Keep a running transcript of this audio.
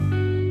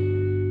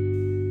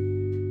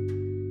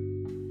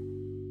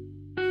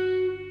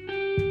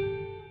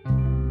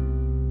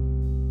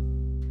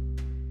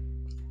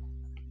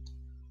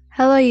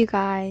Hello, you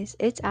guys.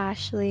 It's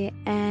Ashley,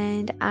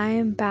 and I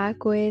am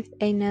back with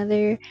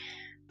another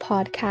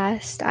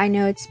podcast. I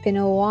know it's been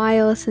a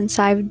while since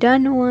I've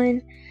done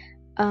one.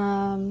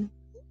 Um,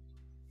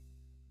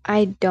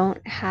 I don't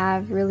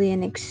have really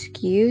an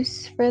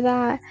excuse for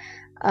that.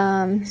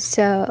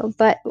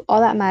 But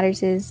all that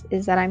matters is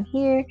that I'm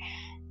here,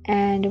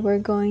 and we're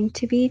going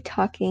to be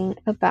talking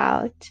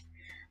about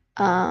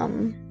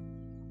um,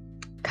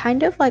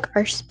 kind of like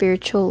our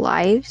spiritual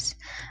lives.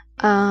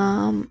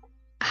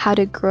 How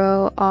to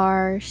grow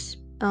our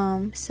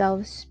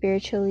selves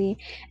spiritually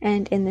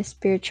and in the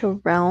spiritual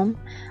realm.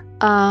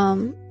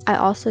 I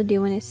also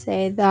do want to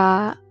say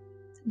that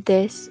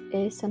this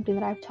is something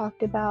that I've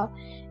talked about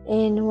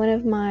in one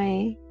of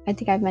my, I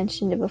think I've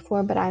mentioned it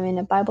before, but I'm in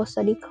a Bible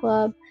study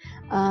club,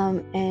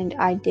 and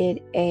I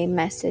did a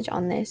message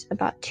on this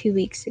about 2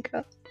 weeks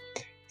ago.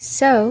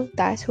 So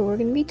that's what we're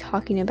going to be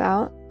talking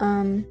about.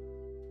 And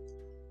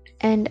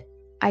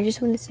I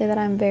just want to say that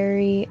I'm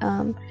very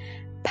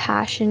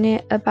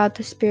passionate about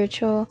the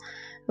spiritual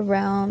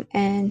realm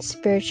and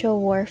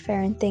spiritual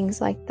warfare and things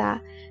like that.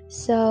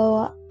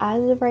 So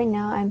as of right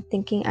now, I'm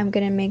thinking I'm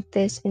gonna make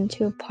this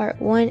into a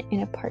part 1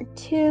 and a part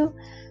 2.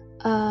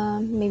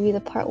 Maybe the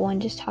part 1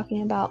 just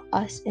talking about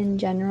us in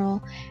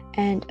general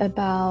and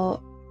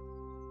about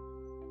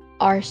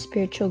our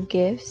spiritual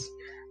gifts,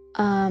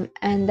 and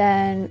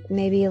then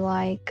maybe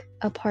like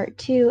a part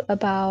 2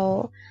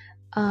 about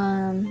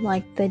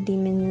like the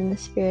demons and the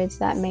spirits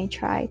that may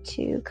try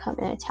to come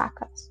and attack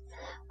us.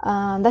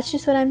 That's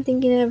just what I'm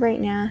thinking of right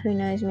now. Who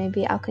knows?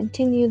 Maybe I'll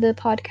continue the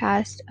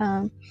podcast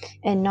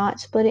and not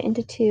split it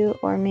into 2,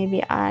 or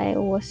maybe I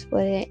will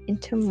split it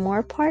into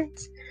more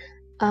parts.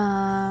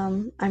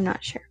 I'm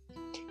not sure.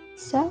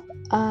 So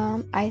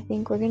I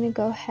think we're going to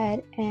go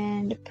ahead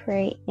and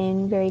pray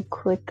in very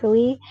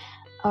quickly,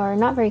 or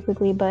not very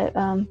quickly, but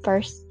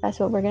first,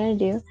 that's what we're going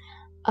to do.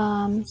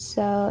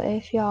 So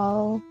if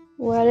y'all,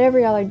 whatever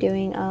y'all are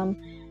doing,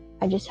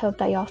 I just hope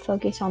that y'all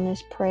focus on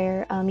this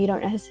prayer. You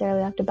don't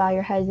necessarily have to bow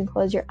your heads and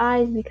close your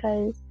eyes,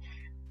 because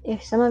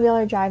if some of y'all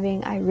are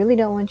driving, I really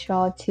don't want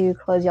y'all to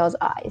close y'all's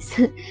eyes.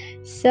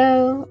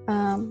 So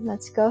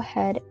let's go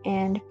ahead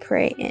and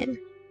pray in.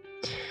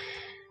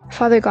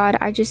 Father God,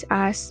 I just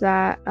ask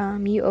that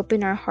you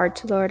open our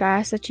hearts, Lord. I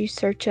ask that you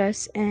search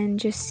us and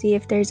just see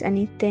if there's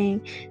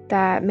anything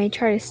that may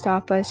try to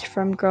stop us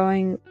from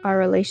growing our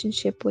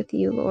relationship with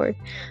you, Lord.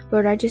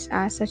 Lord, I just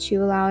ask that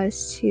you allow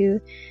us to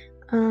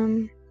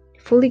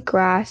fully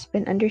grasp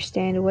and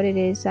understand what it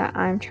is that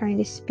I'm trying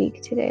to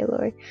speak today,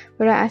 Lord.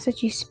 Lord, I ask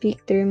that you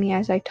speak through me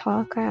as I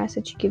talk. I ask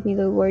that you give me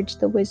the words,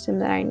 the wisdom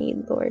that I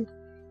need, Lord.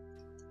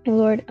 And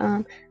Lord,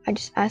 I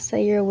just ask that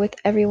you're with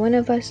every one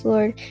of us,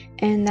 Lord,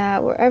 and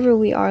that wherever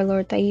we are,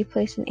 Lord, that you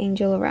place an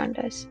angel around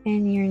us.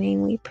 In your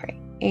name we pray.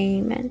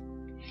 Amen.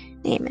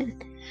 Amen.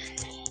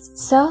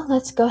 So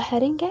let's go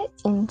ahead and get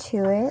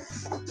into it.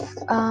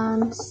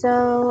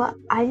 So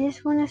I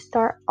just want to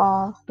start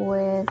off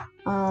with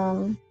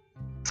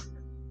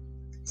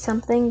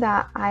something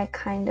that I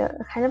kind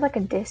of like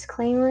a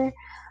disclaimer,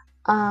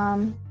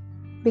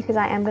 because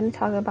I am going to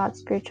talk about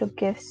spiritual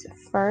gifts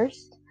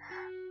first.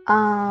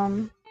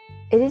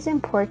 It is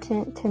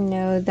important to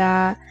know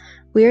that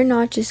we're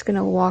not just going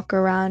to walk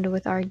around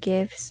with our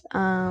gifts.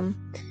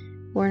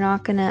 We're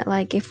not going to,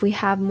 like, if we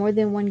have more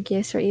than one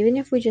gift, or even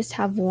if we just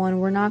have one,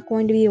 we're not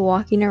going to be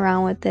walking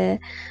around with it.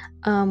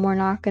 We're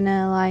not going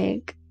to,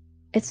 like,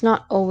 it's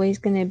not always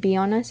going to be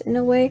on us in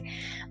a way.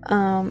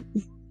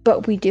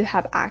 But we do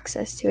have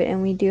access to it,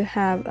 and we do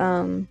have,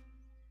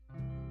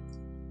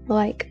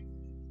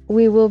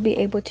 we will be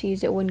able to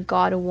use it when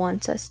God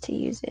wants us to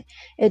use it.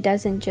 It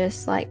doesn't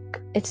just,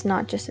 it's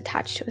not just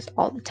attached to us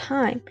all the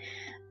time.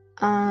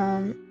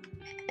 And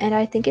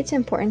I think it's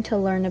important to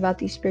learn about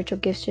these spiritual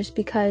gifts, just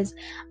because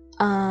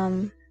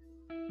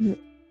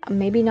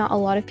maybe not a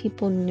lot of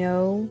people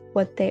know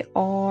what they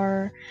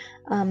are.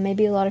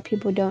 Maybe a lot of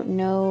people don't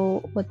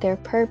know what their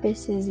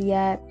purpose is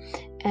yet.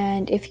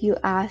 And if you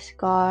ask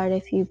God,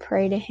 if you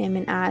pray to him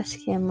and ask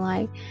him,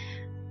 like,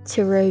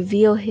 to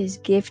reveal his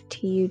gift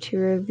to you, to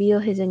reveal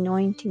his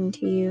anointing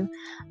to you,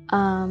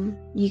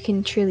 you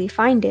can truly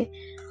find it.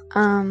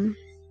 So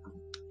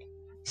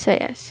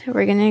yes,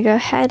 we're gonna go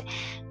ahead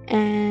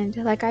and,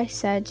 like I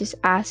said, just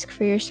ask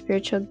for your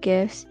spiritual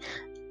gifts.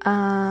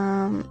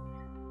 I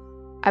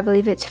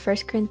believe it's 1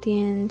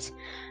 Corinthians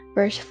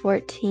verse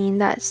 14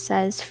 that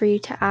says for you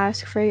to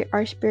ask for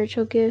our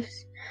spiritual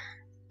gifts.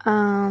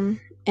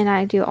 And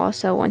I do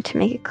also want to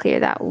make it clear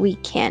that we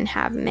can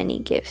have many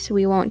gifts.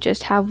 We won't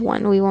just have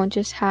one. We won't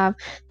just have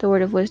the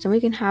word of wisdom.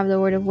 We can have the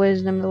word of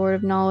wisdom, the word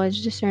of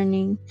knowledge,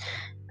 discerning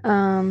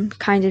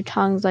kinds of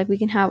tongues. Like, we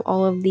can have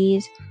all of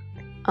these,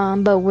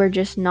 but we're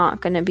just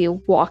not going to be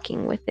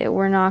walking with it.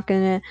 We're not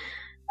going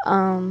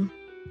to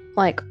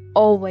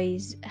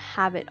always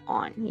have it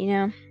on,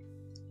 you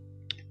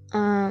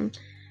know?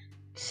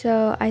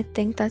 So I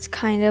think that's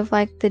kind of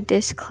like the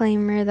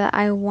disclaimer that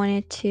I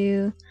wanted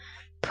to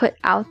put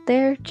out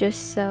there,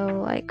 just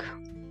so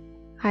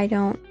I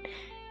don't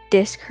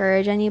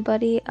discourage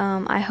anybody.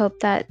 I hope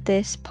that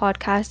this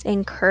podcast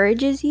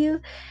encourages you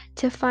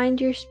to find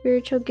your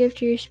spiritual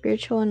gift or your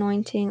spiritual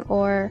anointing,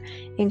 or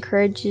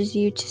encourages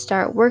you to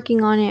start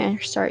working on it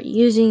and start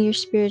using your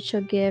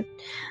spiritual gift.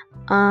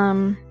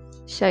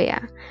 So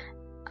yeah.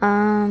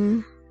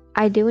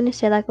 I do want to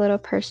say like a little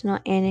personal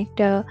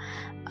anecdote.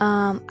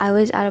 I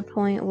was at a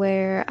point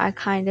where I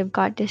kind of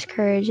got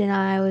discouraged, and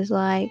I was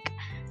like,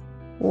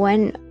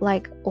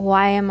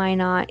 why am I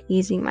not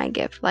using my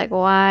gift? Like,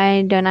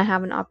 why don't I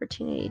have an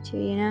opportunity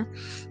to,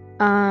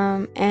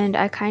 and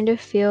I kind of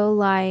feel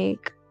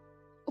like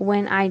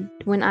when I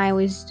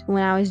was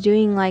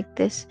doing like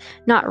this,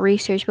 not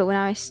research, but when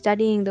I was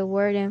studying the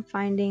word and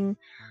finding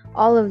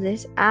all of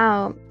this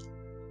out,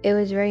 it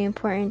was very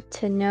important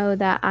to know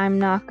that I'm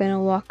not going to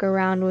walk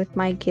around with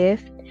my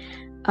gift.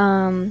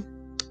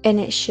 And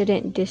it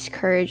shouldn't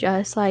discourage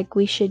us. Like,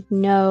 we should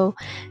know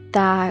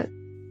that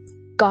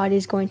God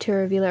is going to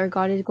reveal it, or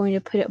God is going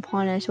to put it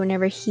upon us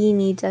whenever He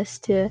needs us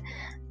to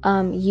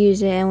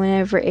use it, and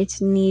whenever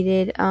it's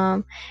needed.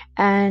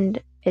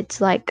 And it's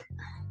like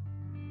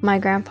my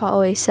grandpa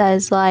always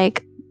says,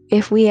 like,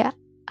 if we had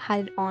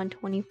it on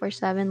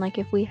 24/7, like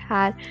if we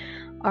had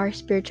our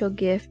spiritual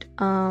gift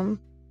in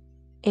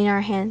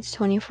our hands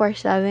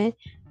 24/7,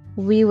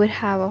 we would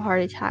have a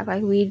heart attack.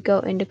 Like, we'd go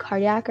into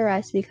cardiac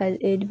arrest, because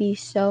it'd be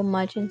so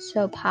much and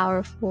so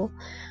powerful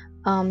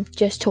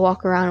just to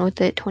walk around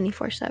with it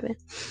 24/7.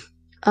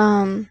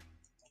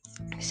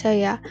 So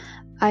yeah,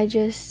 I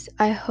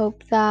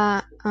hope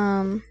that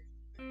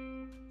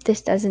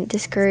this doesn't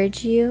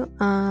discourage you.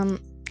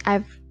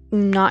 I've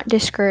not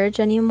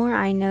discouraged anymore.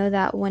 I know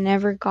that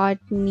whenever God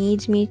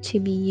needs me to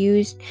be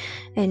used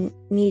and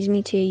needs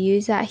me to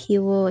use that, He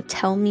will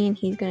tell me and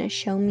He's going to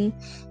show me.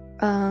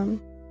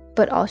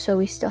 But also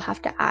we still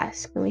have to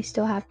ask, and we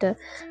still have to,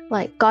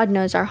 like, God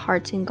knows our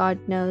hearts, and God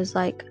knows,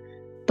 like,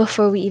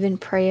 before we even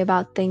pray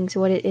about things,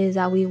 what it is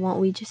that we want.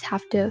 We just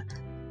have to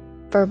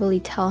verbally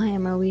tell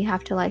Him, or we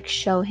have to like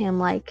show Him,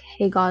 like,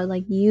 hey God,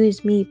 like,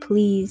 use me,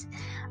 please.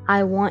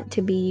 I want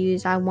to be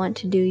used. I want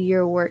to do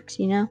your works,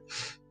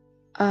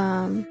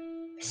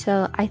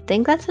 So I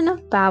think that's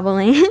enough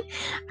babbling.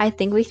 I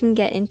think we can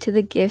get into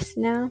the gifts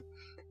now.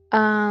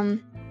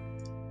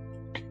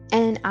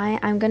 And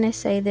I'm gonna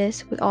say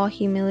this with all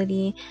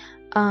humility,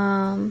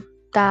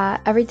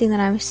 that everything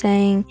that I'm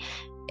saying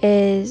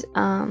is,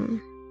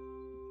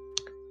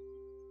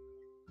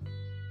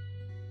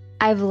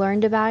 I've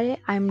learned about it.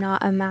 I'm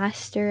not a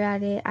master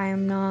at it.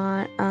 I'm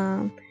not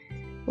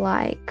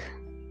like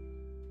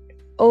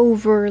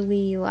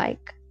overly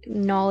like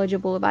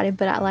knowledgeable about it,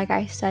 but like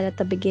I said at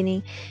the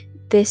beginning,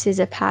 this is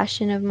a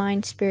passion of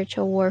mine,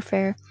 spiritual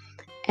warfare,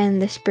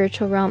 and the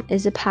spiritual realm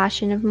is a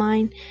passion of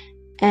mine.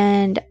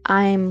 And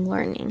I'm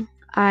learning,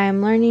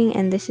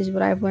 and this is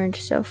what I've learned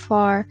so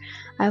far.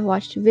 I've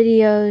watched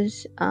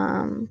videos,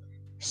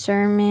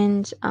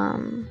 sermons,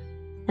 and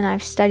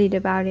I've studied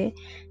about it.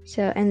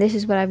 So, and this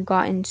is what I've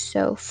gotten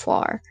so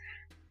far.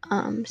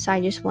 So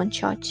I just want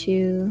y'all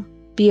to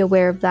be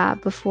aware of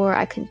that before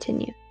I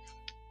continue.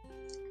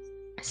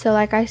 So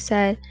like I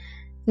said,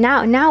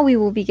 now we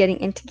will be getting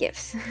into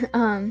gifts.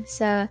 I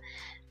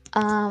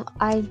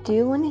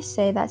do want to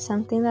say that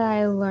something that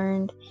I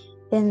learned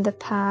in the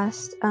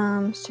past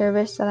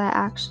service that I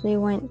actually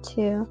went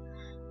to,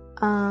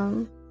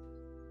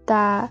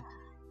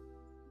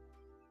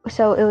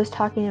 so it was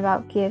talking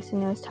about gifts,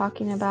 and it was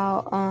talking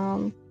about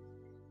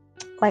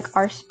like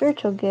our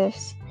spiritual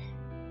gifts,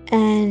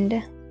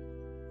 and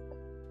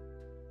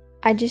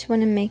I just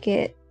want to make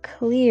it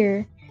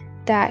clear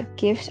that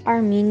gifts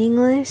are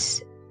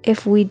meaningless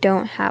if we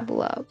don't have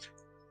love.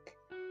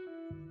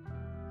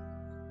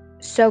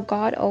 So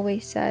God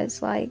always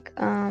says, like,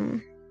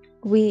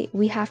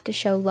 we have to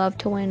show love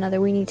to one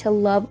another. We need to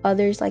love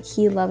others like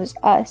He loves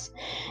us.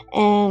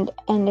 And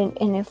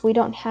if we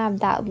don't have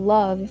that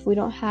love, if we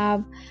don't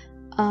have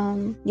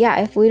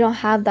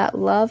that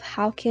love,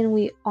 how can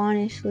we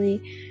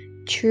honestly,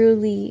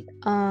 truly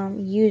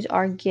use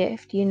our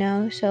gift,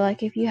 So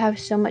like, if you have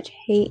so much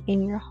hate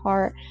in your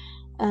heart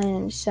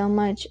and so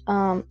much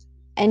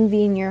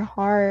envy in your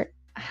heart,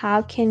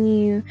 how can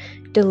you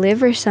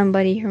deliver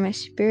somebody from a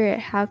spirit?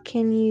 How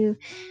can you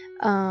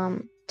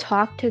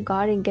talk to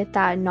God and get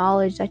that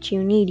knowledge that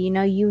you need?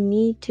 You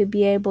need to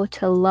be able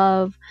to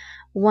love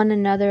one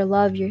another,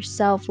 love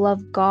yourself,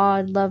 love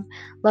God,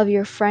 love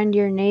your friend,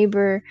 your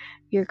neighbor,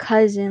 your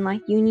cousin.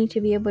 Like, you need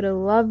to be able to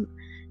love,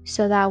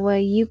 so that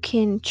way you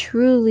can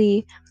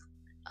truly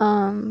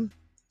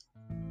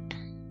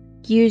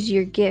use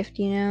your gift,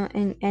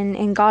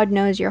 and God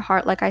knows your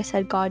heart. Like I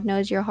said, God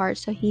knows your heart,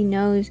 so He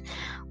knows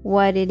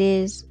what it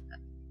is,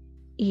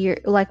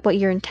 what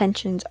your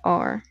intentions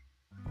are.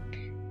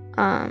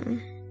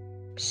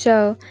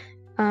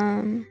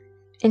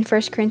 In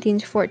 1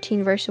 Corinthians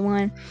 14 verse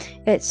 1,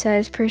 it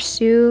says,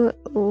 pursue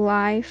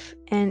life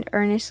and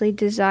earnestly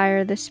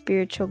desire the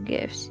spiritual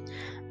gifts.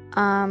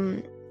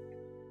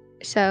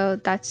 So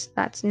that's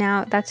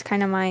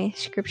kind of my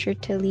scripture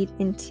to lead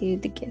into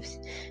the gifts.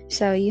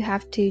 So you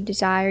have to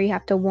desire, you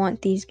have to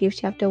want these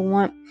gifts, you have to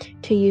want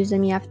to use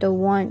them, you have to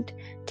want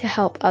to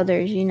help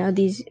others.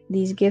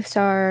 These gifts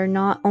are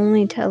not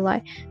only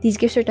to these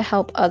gifts are to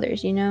help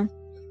others,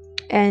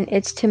 and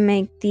it's to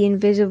make the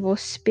invisible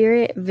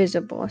spirit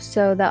visible.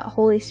 So that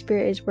Holy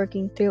Spirit is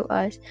working through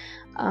us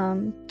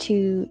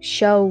to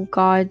show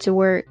God's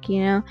work,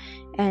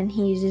 and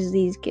he uses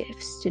these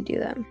gifts to do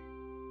them.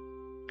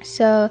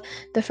 So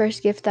the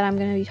first gift that I'm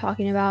going to be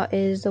talking about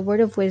is the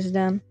word of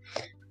wisdom.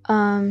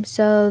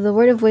 So the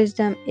word of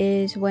wisdom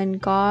is when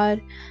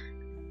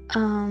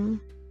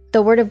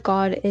the word of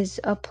God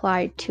is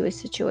applied to a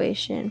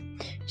situation.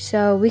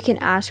 So we can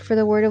ask for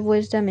the word of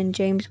wisdom in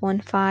James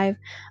 1:5,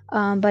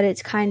 but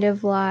it's kind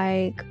of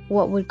like,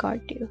 what would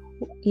God do?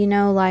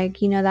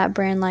 That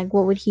brand, like,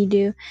 what would he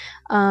do?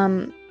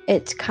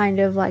 It's kind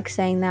of like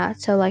saying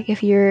that. So like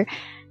if you're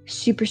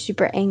super,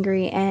 super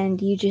angry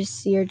and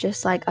you're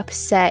just like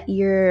upset,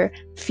 you're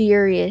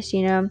furious,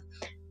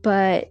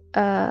 but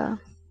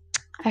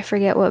I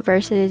forget what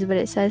verse it is, but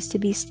it says to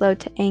be slow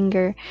to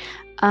anger.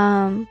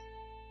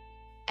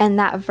 And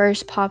that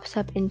verse pops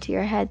up into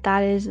your head.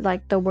 That is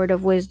like the word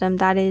of wisdom.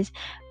 That is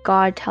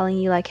God telling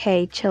you, like,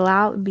 hey, chill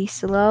out, be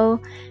slow.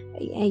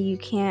 You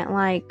can't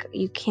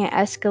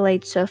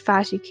escalate so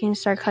fast. You can't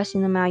start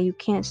cussing them out. You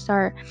can't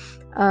start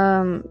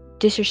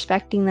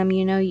disrespecting them.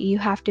 You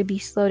have to be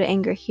slow to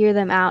anger, hear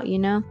them out.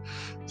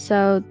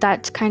 So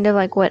that's kind of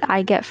like what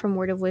I get from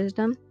word of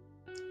wisdom.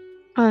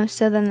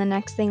 So then the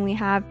next thing we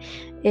have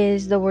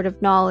is the word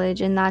of knowledge,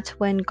 and that's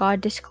when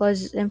God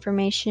discloses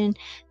information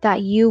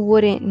that you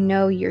wouldn't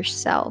know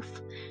yourself.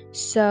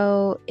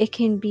 So it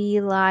can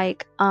be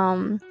like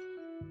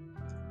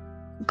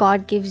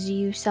God gives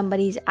you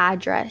somebody's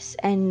address,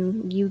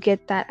 and you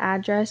get that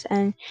address,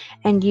 and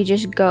you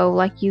just go,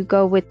 like, you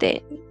go with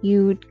it.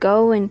 You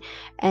go and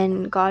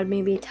God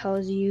maybe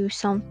tells you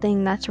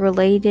something that's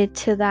related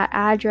to that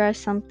address,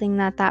 something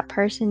that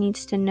person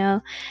needs to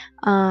know,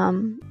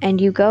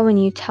 and you go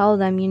and you tell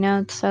them,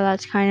 so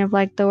that's kind of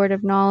like the word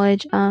of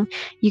knowledge.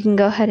 You can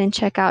go ahead and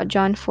check out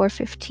John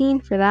 4:15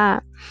 for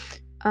that.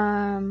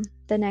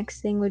 The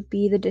next thing would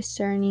be the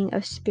discerning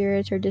of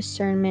spirits, or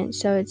discernment.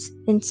 So it's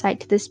insight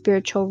to the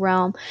spiritual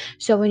realm.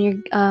 So when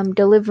you're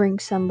delivering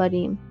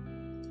somebody, and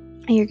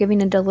you're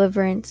giving a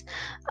deliverance,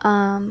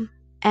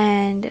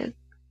 and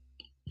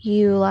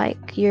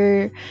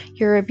you're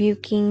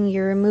rebuking,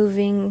 you're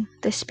removing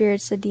the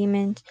spirits, the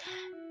demons,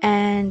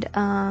 and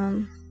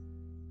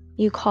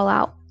you call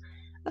out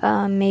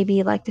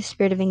maybe like the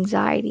spirit of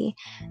anxiety,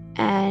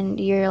 and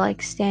you're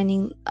like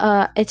standing,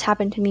 it's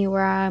happened to me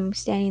where I'm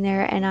standing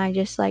there and I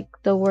just, like,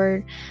 the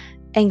word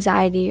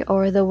anxiety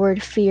or the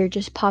word fear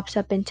just pops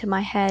up into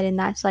my head, and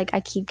that's like I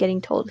keep getting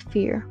told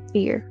fear,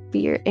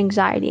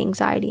 anxiety,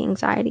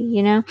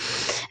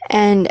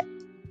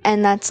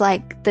 and that's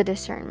like the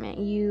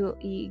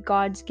discernment.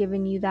 God's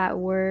given you that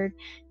word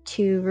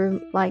to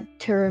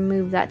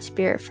remove that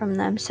spirit from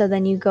them. So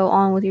then you go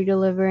on with your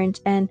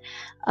deliverance and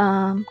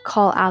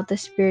call out the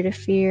spirit of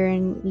fear,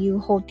 and you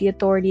hold the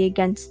authority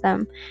against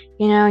them.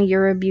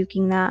 You're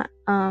rebuking that.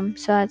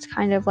 So that's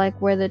kind of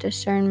like where the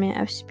discernment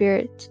of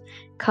spirits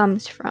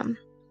comes from.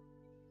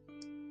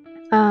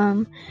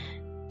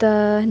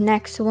 The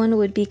next one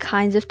would be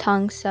kinds of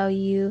tongues. So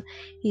you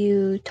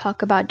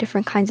talk about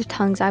different kinds of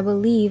tongues. I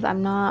believe,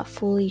 I'm not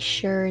fully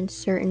sure and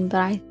certain, but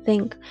I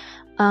think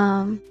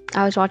I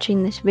was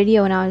watching this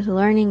video and I was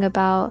learning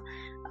about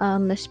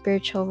the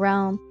spiritual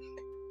realm,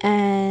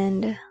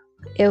 and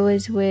it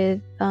was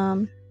with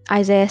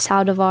Isaiah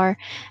Saldivar,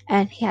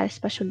 and he had a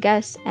special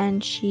guest,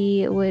 and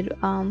she would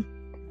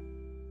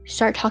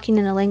start talking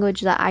in a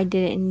language that I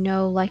didn't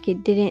know. Like,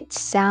 it didn't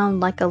sound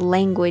like a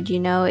language,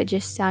 it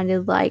just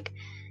sounded like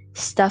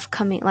stuff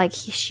coming, like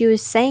she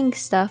was saying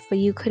stuff, but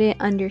you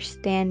couldn't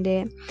understand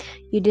it.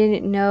 You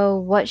didn't know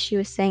what she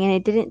was saying, and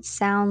it didn't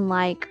sound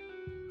like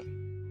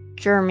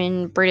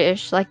German,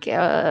 British, like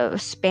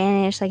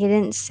Spanish, like it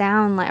didn't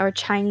sound like, or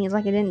Chinese,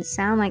 like it didn't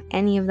sound like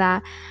any of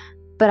that,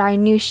 but I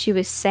knew she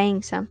was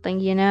saying something,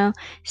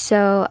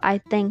 so I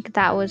think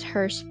that was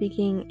her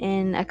speaking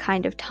in a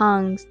kind of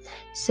tongues.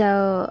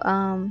 So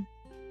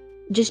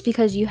just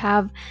because you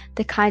have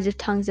the kinds of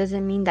tongues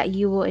doesn't mean that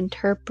you will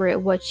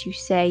interpret what you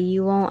say.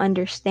 You won't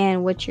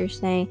understand what you're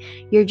saying.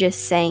 You're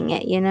just saying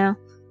it,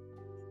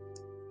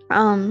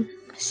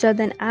 So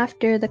then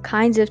after the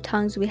kinds of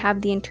tongues, we have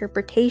the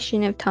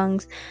interpretation of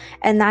tongues,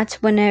 and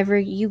that's whenever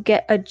you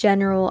get a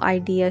general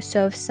idea.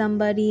 So if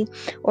somebody,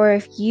 or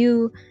if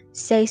you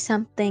say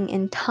something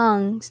in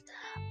tongues,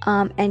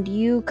 and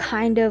you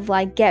kind of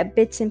like get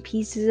bits and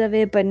pieces of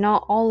it, but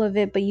not all of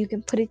it, but you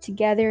can put it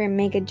together and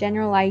make a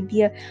general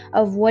idea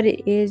of what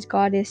it is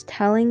God is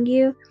telling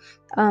you,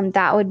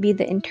 that would be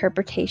the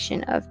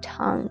interpretation of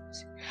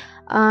tongues.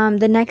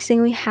 The next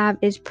thing we have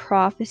is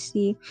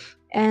prophecy,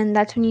 and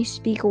that's when you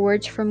speak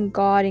words from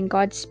God and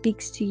God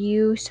speaks to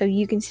you so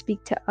you can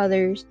speak to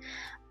others.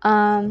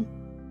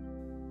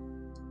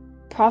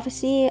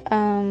 Prophecy,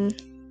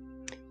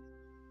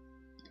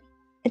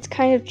 it's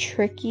kind of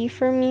tricky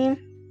for me,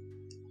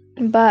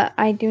 but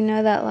I do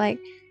know that, like,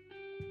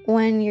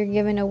 when you're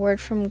given a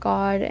word from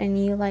God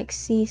and you like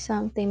see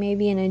something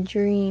maybe in a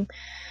dream,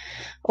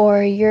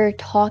 or you're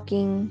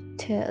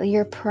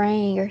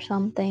praying or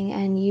something,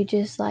 and you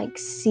just like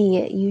see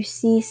it, you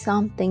see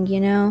something,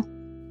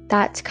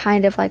 that's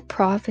kind of like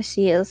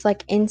prophecy. It's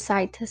like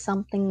insight to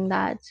something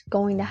that's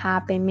going to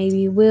happen.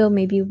 Maybe will,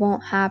 maybe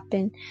won't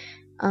happen.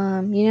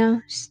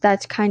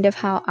 That's kind of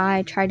how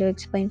I try to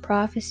explain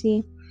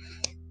prophecy.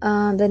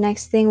 The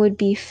next thing would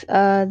be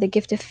the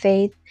gift of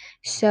faith.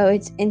 So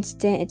it's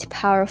instant, it's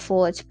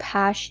powerful, it's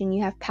passion.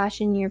 You have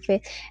passion in your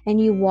faith,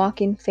 and you walk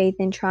in faith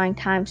in trying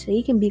times. So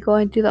you can be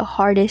going through the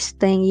hardest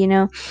thing,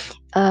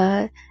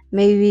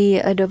 maybe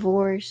a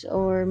divorce,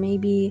 or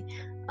maybe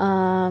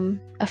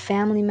a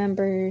family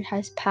member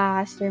has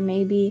passed, or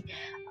maybe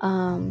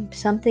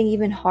something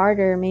even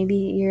harder. Maybe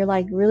you're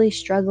like really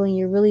struggling,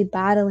 you're really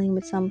battling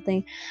with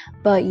something,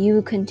 but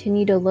you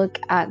continue to look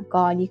at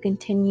God, you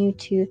continue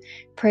to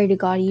pray to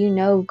God.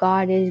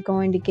 God is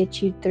going to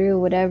get you through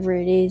whatever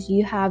it is.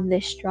 You have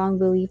this strong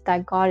belief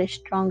that God is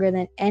stronger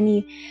than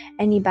any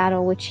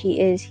battle, which He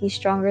is. He's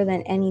stronger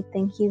than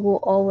anything. He will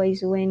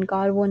always win.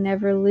 God will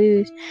never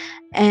lose.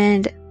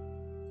 And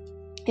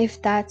if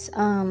that's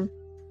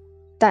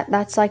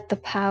that's like the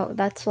power,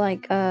 that's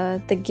like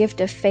the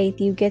gift of faith.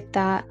 You get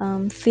that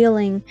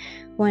feeling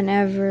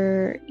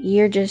whenever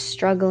you're just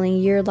struggling,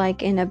 you're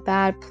like in a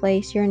bad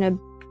place, you're in a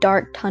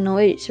dark tunnel,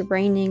 it's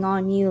raining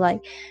on you,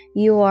 like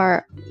you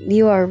are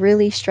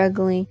really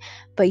struggling,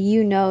 but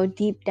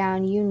deep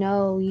down,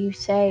 you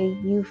say,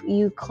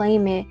 you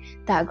claim it,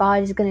 that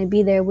God is going to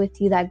be there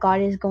with you, that God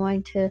is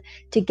going to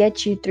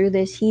get you through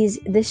this.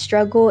 This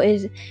struggle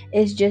is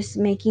just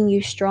making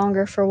you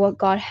stronger for what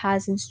God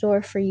has in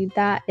store for you.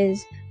 That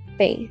is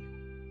faith.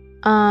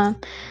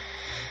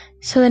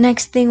 So the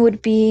next thing would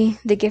be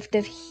the gift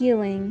of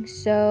healing.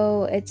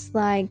 So it's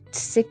like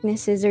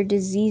sicknesses or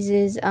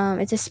diseases.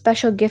 It's a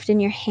special gift,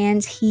 and your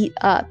hands heat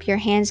up. Your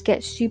hands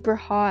get super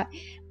hot,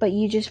 but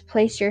you just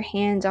place your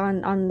hands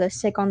on the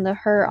sick, on the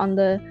hurt, on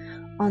the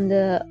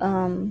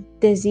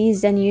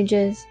disease, and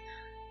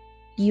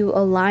you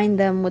align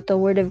them with the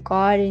word of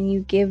God, and you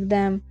give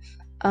them,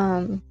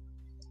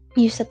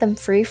 you set them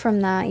free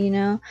from that,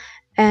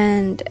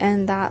 and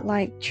that,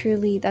 like,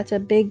 truly, that's a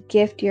big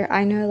gift.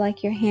 I know,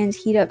 like, your hands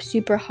heat up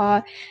super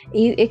hot.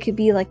 It could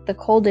be like the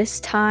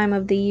coldest time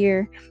of the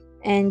year,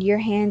 and your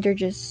hands are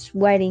just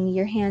sweating,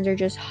 your hands are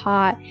just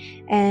hot,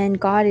 and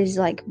God is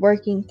like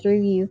working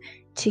through you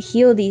to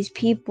heal these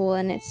people,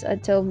 and it's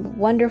a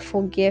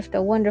wonderful gift,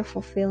 a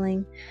wonderful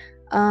feeling.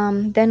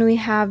 Then we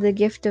have the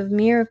gift of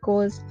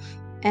miracles,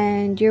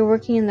 and you're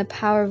working in the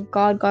power of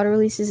God. God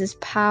releases His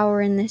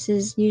power, and this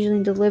is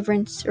usually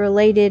deliverance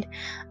related.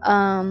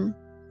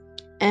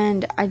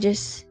 And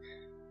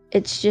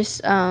it's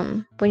just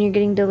when you're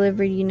getting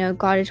delivered,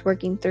 God is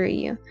working through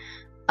you.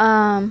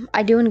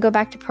 I do want to go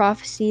back to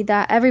prophecy,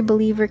 that every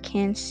believer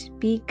can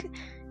speak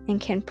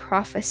and can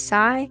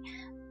prophesy.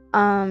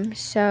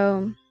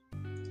 So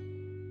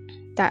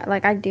that,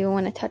 like, I do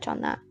want to touch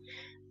on that.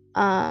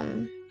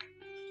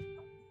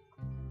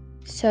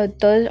 So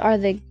those are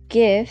the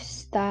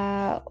gifts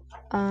that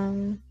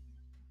I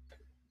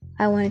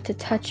wanted to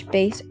touch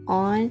base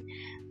on.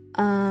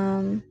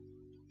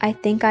 I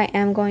think I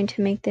am going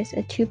to make this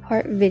a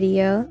 2-part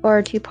video, or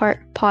a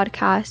 2-part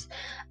podcast.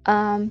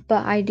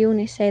 But I do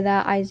want to say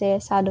that Isaiah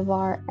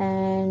Saldivar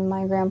and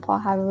my grandpa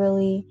have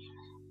really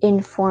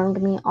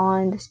informed me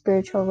on the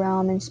spiritual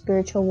realm and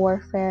spiritual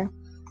warfare.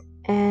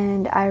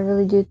 And I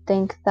really do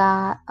think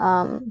that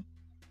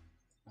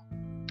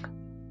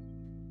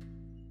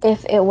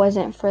if it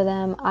wasn't for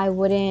them, I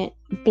wouldn't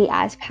be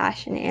as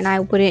passionate, and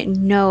I wouldn't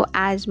know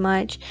as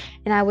much,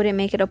 and I wouldn't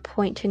make it a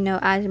point to know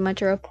as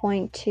much, or a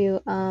point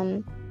to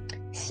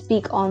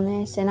speak on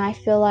this. And I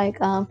feel like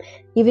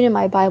even in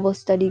my Bible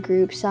study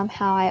group,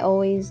 somehow I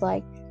always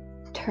like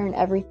turn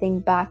everything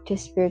back to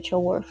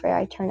spiritual warfare.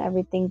 I turn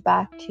everything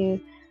back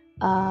to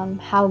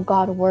how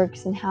God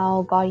works and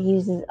how God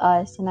uses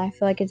us, and I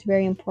feel like it's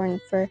very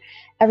important for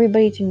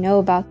everybody to know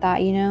about that,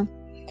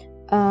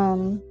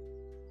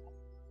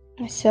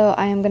 So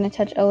I am going to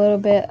touch a little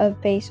bit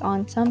of base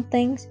on some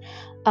things.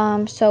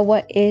 So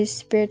what is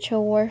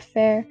spiritual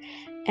warfare?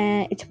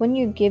 And it's when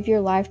you give your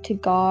life to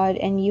God,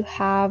 and you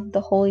have the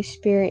Holy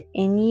Spirit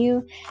in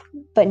you,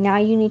 but now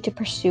you need to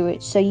pursue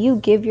it. So you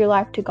give your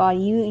life to God.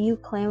 You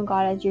claim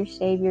God as your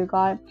Savior.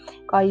 God,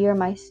 you're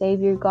my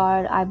Savior.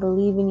 God, I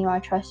believe in you. I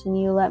trust in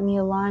you. Let me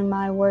align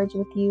my words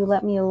with you.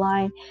 Let me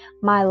align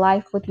my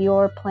life with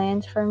your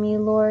plans for me,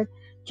 Lord.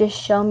 Just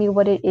show me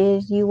what it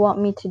is you want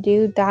me to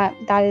do. That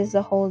is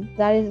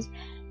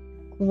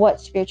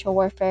what spiritual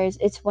warfare is.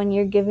 It's when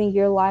you're giving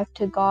your life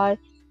to God,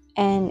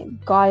 and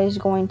God is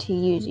going to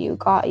use you.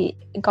 God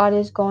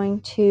is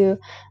going to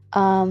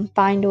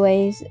find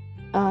ways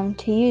to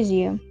use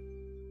you.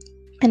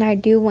 And I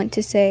do want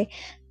to say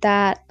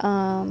that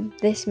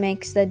this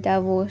makes the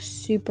devil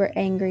super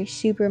angry,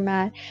 super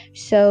mad.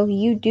 So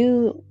you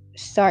do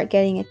start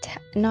getting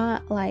attacked.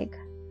 You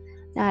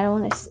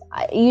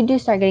do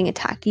start getting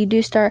attacked.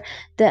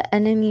 The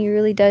enemy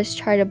really does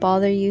try to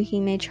bother you. He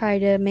may try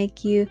to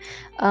make you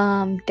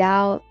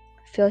doubt,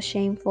 feel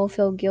shameful,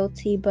 feel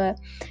guilty, but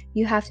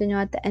you have to know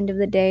at the end of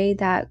the day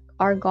that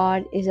our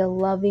God is a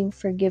loving,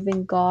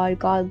 forgiving God.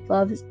 God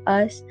loves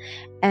us,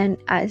 and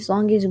as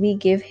long as we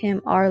give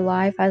him our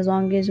life, as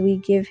long as we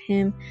give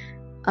him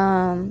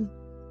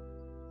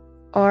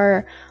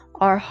our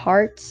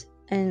hearts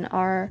and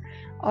our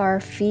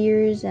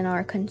fears and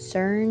our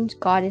concerns,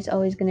 God is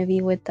always going to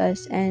be with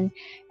us, and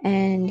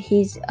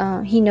he's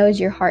he knows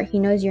your heart, he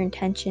knows your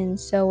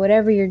intentions. So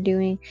whatever you're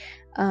doing,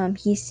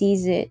 he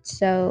sees it.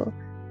 So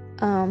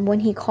when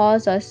he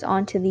calls us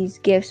onto these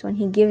gifts, when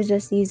he gives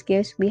us these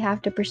gifts, we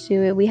have to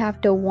pursue it. We have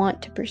to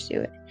want to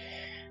pursue it.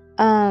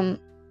 Now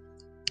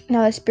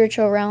the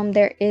spiritual realm,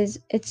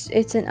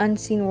 it's an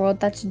unseen world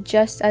that's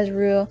just as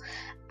real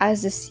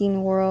as the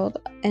seen world,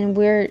 and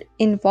we're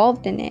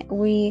involved in it.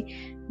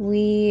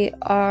 We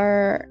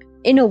are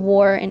in a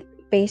war, and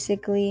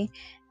basically,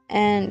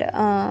 and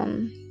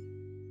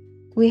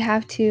we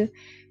have to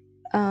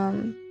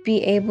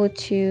be able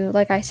to,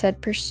 like I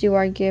said, pursue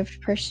our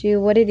gift, pursue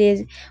what it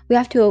is. We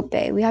have to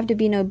obey. We have to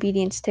be in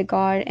obedience to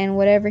God, and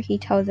whatever he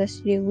tells us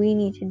to do, we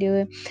need to do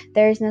it.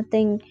 There is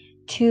nothing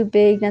too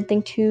big,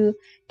 nothing too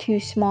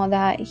small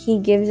that he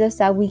gives us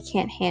that we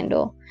can't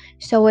handle.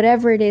 So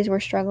whatever it is we're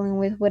struggling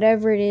with,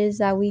 whatever it is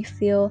that we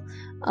feel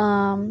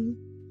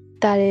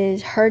that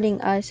is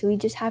hurting us, we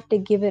just have to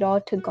give it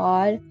all to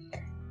God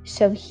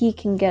so he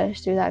can get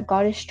us through that.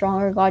 God is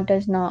stronger. God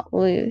does not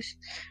lose.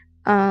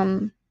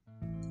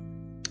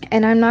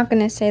 And I'm not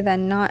going to say that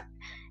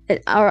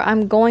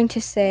I'm going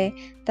to say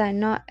that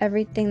not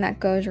everything that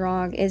goes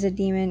wrong is a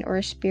demon or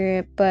a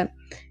spirit, but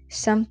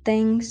some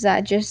things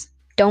that just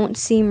don't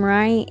seem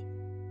right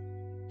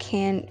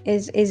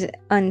is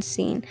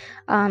unseen.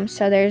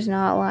 So there's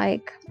not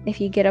like, if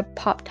you get a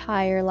pop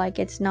tire, like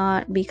it's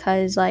not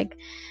because like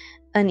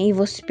an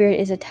evil spirit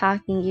is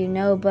attacking you,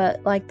 no,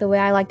 but like the way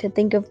I like to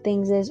think of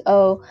things is,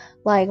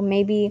 like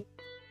maybe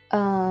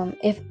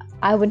if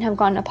I wouldn't have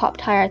gotten a pop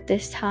tire at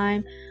this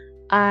time,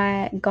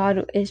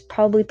 God is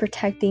probably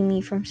protecting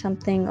me from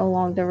something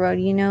along the road,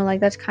 like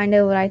that's kind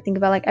of what I think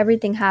about. Like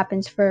everything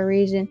happens for a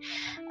reason,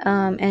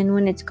 and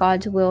when it's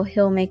God's will,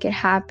 he'll make it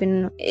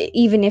happen,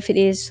 even if it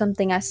is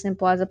something as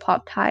simple as a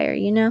pop tire,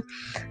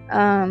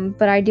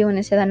 but I do want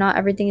to say that not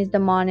everything is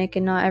demonic,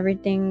 and not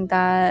everything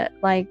that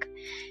like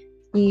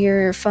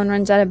your phone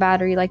runs out of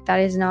battery, like that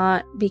is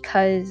not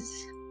because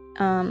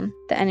the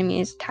enemy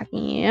is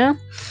attacking you.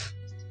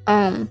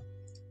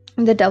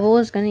 The devil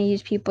is going to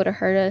use people to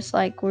hurt us.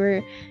 Like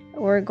we're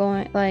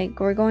going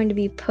to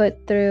be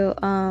put through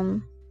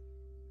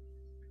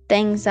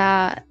things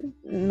that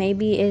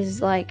maybe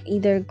is like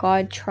either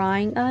God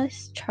trying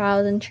us,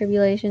 trials and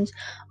tribulations,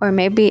 or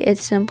maybe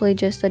it's simply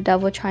just the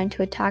devil trying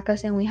to attack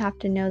us, and we have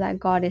to know that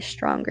God is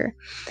stronger.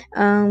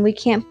 We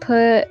can't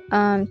put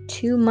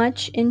too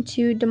much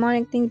into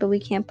demonic things, but we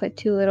can't put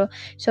too little.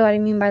 So what I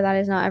mean by that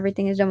is not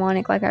everything is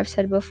demonic, like I've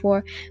said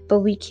before, but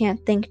we can't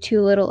think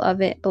too little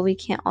of it, but we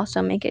can't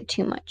also make it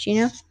too much,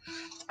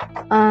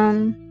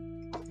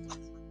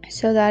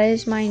 so that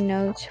is my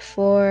notes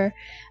for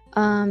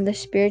the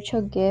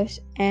spiritual gifts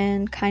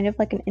and kind of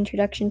like an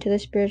introduction to the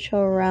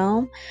spiritual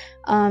realm.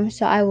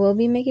 So I will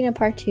be making a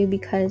part 2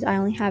 because I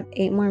only have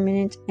 8 more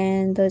minutes,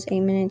 and those 8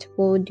 minutes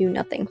will do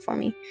nothing for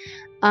me.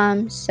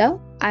 So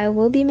I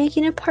will be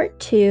making a part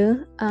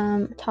 2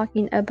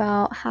 talking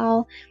about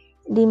how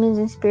demons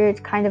and spirits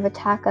kind of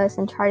attack us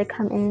and try to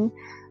come in.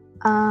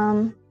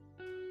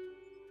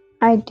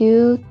 I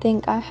do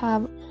think I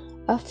have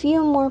a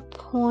few more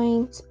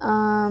points.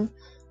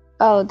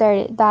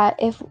 That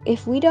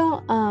if we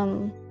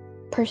don't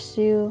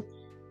pursue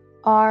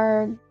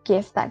our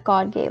gift that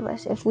God gave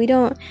us, if we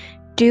don't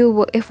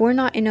if we're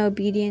not in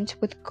obedience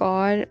with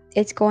God,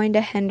 it's going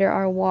to hinder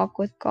our walk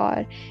with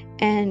God,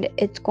 and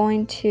it's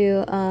going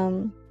to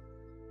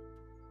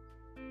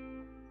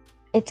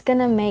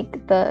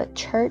make the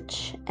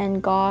church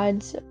and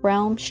God's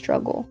realm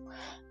struggle.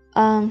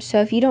 So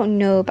if you don't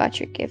know about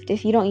your gift,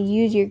 if you don't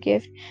use your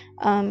gift,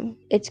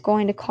 it's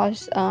going to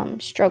cause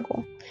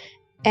struggle.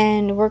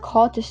 And we're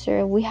called to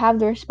serve. We have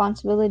the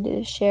responsibility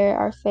to share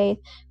our faith,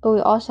 but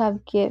we also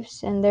have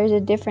gifts, and there's a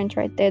difference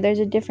right there. There's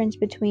a difference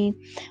between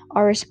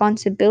our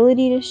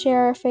responsibility to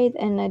share our faith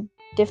and a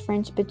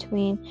difference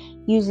between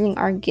using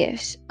our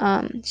gifts.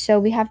 So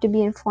we have to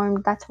be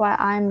informed. That's why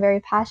I'm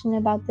very passionate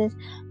about this,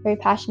 very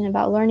passionate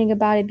about learning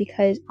about it,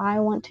 because I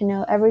want to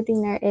know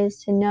everything there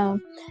is to know,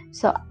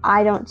 so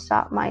I don't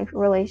stop my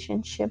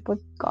relationship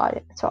with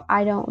God, so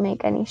I don't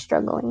make any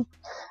struggling.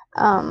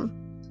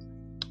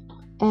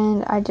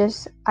 And I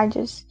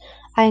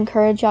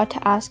encourage y'all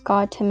to ask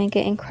God to make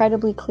it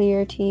incredibly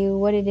clear to you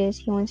what it is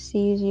he wants to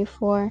use you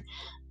for.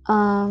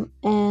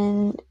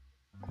 And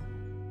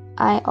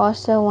I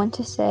also want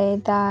to say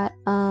that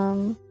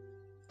the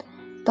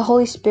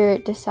Holy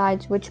Spirit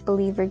decides which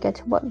believer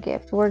gets what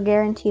gift. We're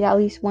guaranteed at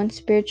least one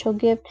spiritual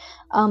gift,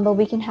 but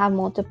we can have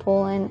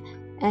multiple.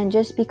 And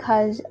just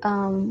because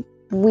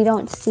we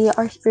don't see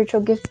our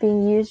spiritual gift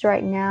being used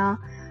right now,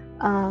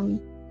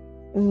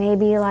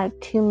 maybe like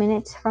 2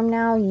 minutes from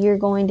now, you're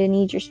going to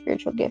need your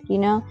spiritual gift,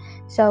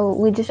 So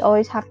we just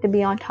always have to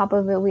be on top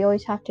of it. We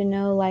always have to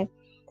know, like,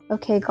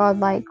 okay, God,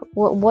 like,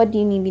 what do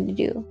you need me to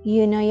do?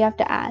 You know, you have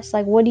to ask,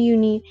 like, what do you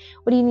need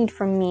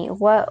from me?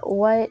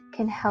 What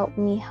can help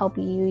me help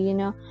you, you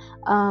know?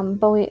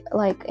 But we,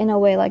 like, in a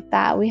way like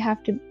that, we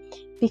have to,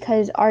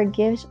 because our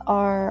gifts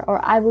are,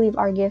 or I believe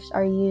our gifts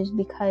are used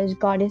because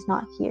God is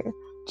not here.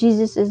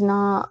 Jesus is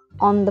not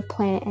on the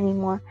planet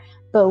anymore,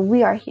 but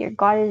we are here.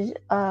 God is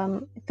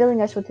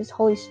filling us with his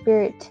Holy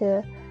Spirit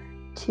to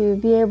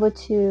be able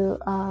to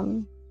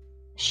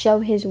show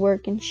his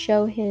work and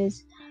show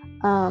his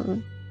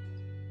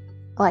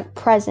like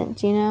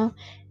presence, you know?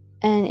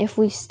 And if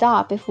we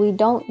stop, if we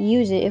don't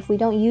use it, if we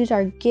don't use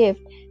our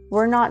gift,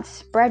 we're not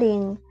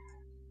spreading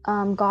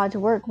God's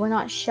work. We're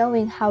not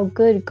showing how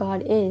good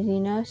God is, you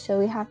know? So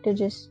we have to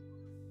just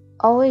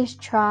always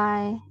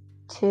try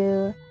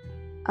to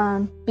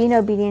be in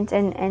obedience,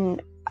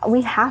 and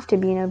we have to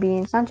be in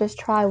obedience, not just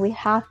try, we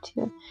have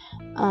to,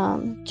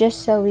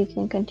 just so we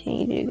can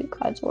continue to do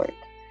God's work.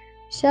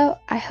 So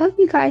I hope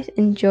you guys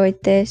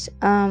enjoyed this.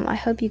 I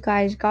hope you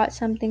guys got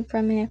something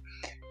from it.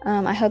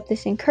 I hope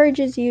this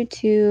encourages you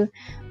to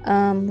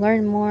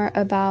learn more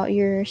about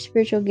your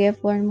spiritual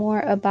gift, learn more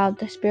about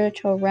the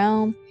spiritual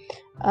realm.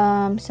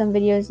 Some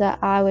videos that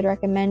I would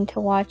recommend to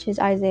watch is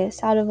Isaiah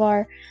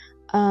Saldivar.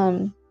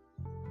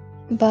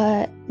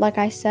 But like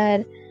I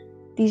said,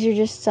 these are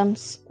just some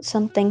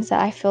things that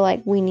I feel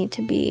like we need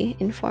to be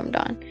informed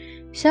on.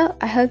 So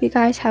I hope you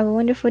guys have a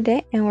wonderful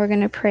day, and we're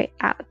going to pray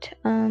out.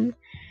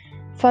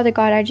 Father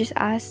God, I just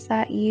ask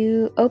that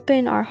you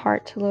open our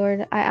hearts,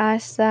 Lord. I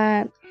ask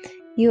that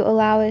you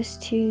allow us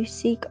to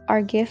seek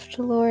our gift,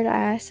 Lord.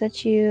 I ask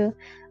that you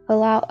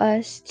allow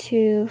us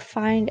to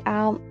find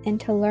out and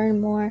to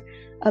learn more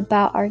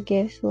about our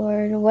gifts,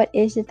 Lord. What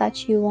is it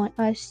that you want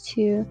us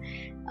to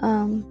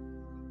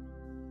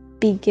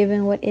be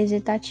given? What is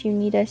it that you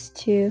need us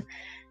to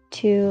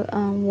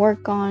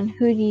work on?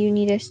 Who do you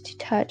need us to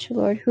touch,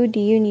 Lord? Who do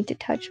you need to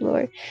touch,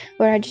 Lord?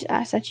 Lord, I just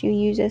ask that you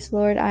use us,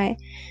 Lord. I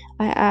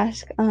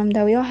ask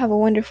that we all have a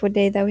wonderful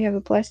day, that we have a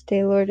blessed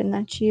day, Lord, and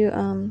that you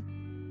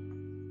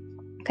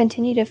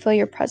continue to fill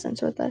your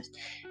presence with us.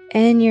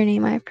 In your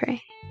name I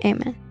pray.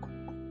 Amen.